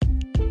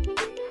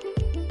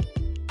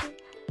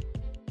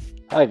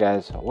Hi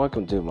guys,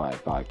 welcome to my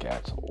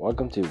podcast.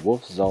 Welcome to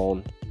Wolf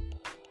Zone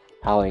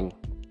Howling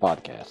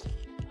Podcast,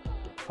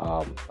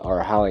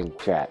 or Howling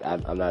Chat.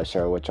 I'm not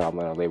sure which I'm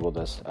gonna label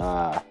this.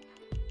 My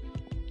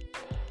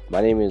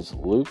name is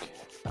Luke,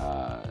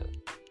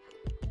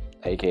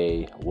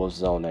 aka Wolf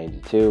Zone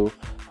 92.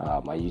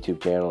 My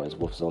YouTube channel is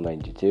Wolf Zone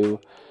 92.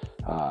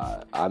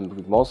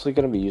 I'm mostly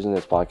gonna be using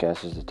this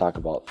podcast just to talk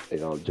about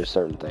just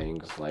certain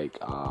things like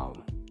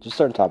just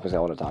certain topics I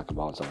want to talk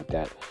about and stuff like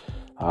that.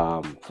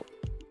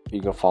 You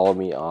can follow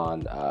me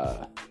on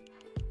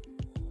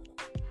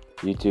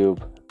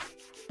YouTube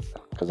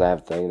because I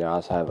have thing. I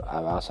also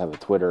have a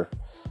Twitter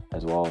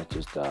as well.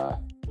 Just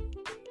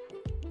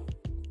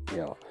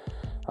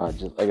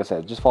just like I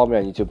said, just follow me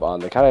on YouTube. On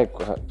the kind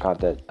of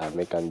content I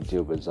make on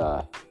YouTube is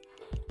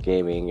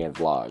gaming and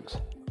vlogs.